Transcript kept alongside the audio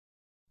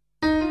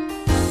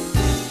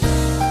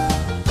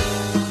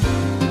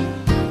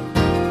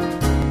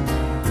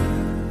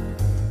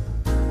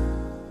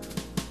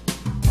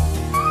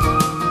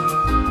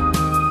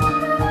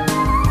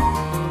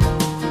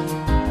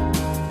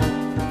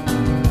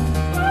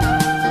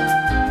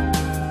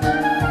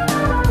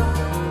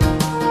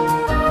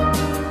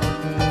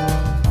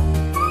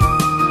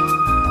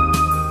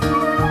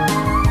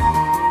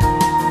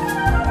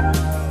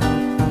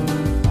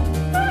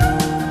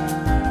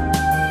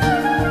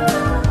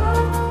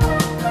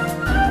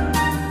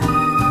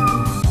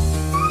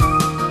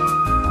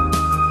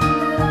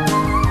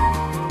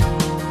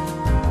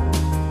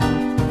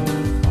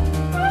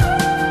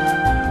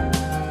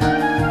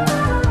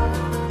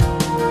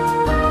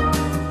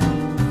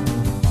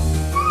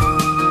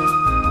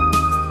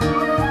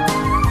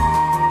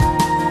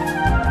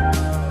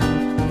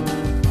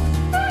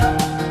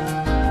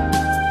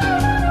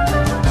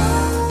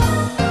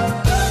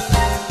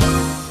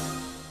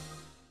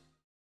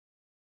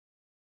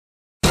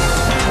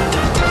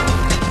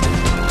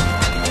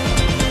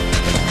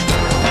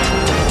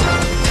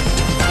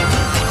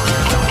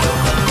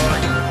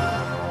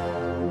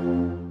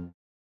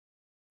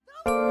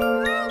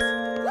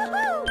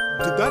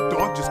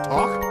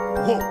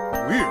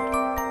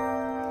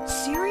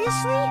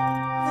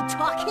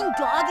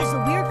dog is the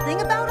weird thing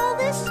about all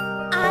this?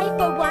 I,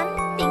 for one,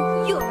 think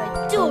you're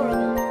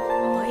adorable.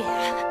 Oh,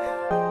 yeah.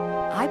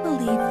 I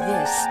believe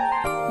this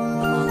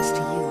belongs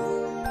to you.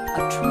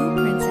 A true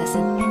princess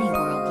in any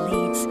world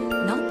leads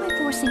not by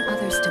forcing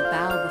others to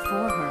bow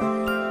before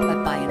her,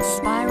 but by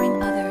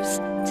inspiring others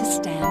to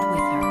stand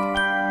with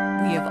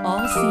her. We have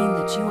all seen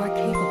that you are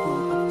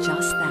capable of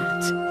just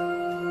that.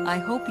 I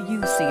hope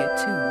you see it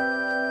too,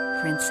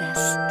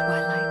 Princess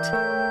Twilight.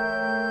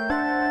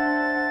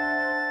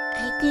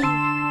 I do.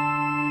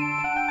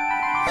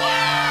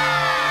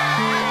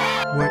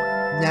 What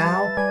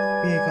now?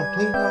 Being a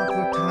complete loss of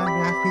time to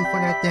ask me for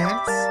that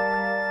dance?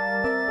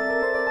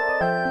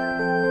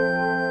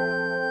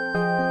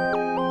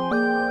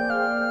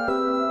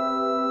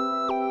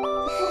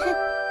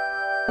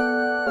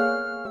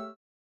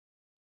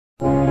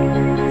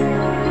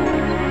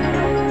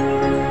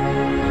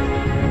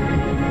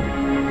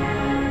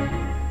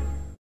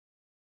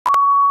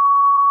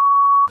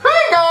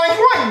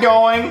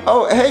 Going?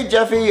 Oh, hey,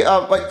 Jeffy.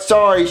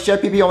 Sorry,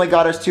 Chef PP only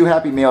got us 2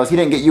 Happy Meals. He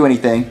didn't get you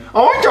anything.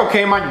 Oh, it's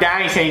okay. My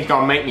daddy said he's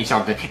gonna make me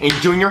something. And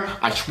Junior,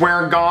 I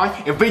swear to God,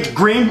 if it's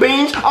green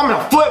beans, I'm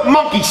gonna flip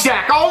monkey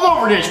sack all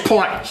over this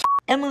place.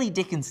 Emily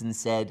Dickinson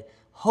said,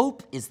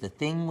 "Hope is the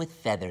thing with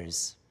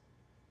feathers."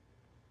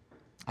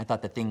 I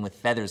thought the thing with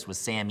feathers was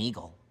Sam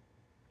Eagle.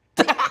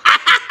 The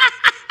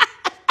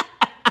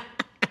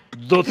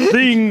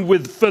thing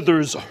with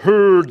feathers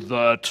heard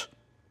that.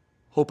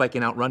 Hope I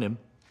can outrun him.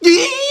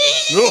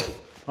 Ugh,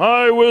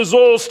 I was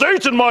all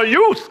state in my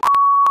youth.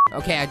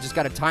 Okay, I just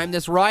gotta time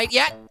this right.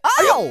 Yeah.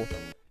 Oh!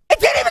 It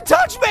didn't even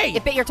touch me!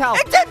 It bit your toe.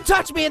 It didn't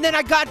touch me and then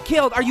I got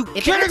killed. Are you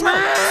kidding me?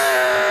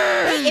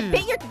 Hey, it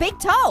bit your big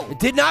toe. It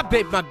did not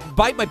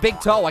bite my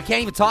big toe. I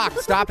can't even talk.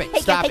 Stop it.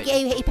 Stop it.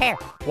 Hey, Pear.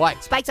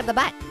 What? Spikes up the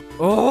butt.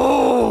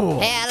 Oh!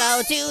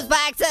 Hello to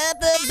spikes up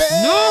the butt.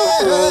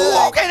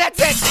 No! Okay, that's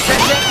it.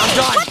 That's it. I'm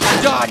done.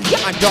 I'm done.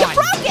 I'm done. You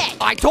broke it.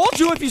 I told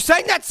you if you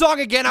sang that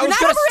song again, I was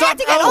gonna stop.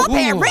 You're not overreacting at all,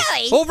 Pear.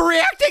 Really?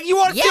 Overreacting? You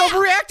want to see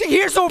overreacting?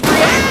 Here's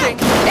overreacting.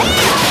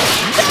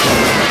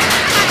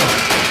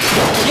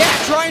 Yeah,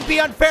 try and be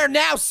unfair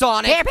now,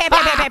 Sonic.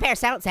 Pear,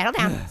 settle down.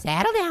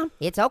 Settle down.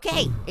 It's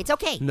okay. It's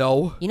okay.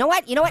 No. You know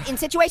what? In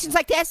situations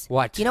like this.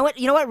 What? You know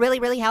what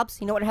really helps?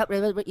 You know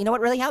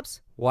what really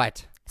helps?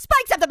 What?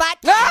 Spikes up the butt.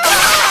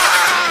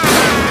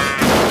 Ah!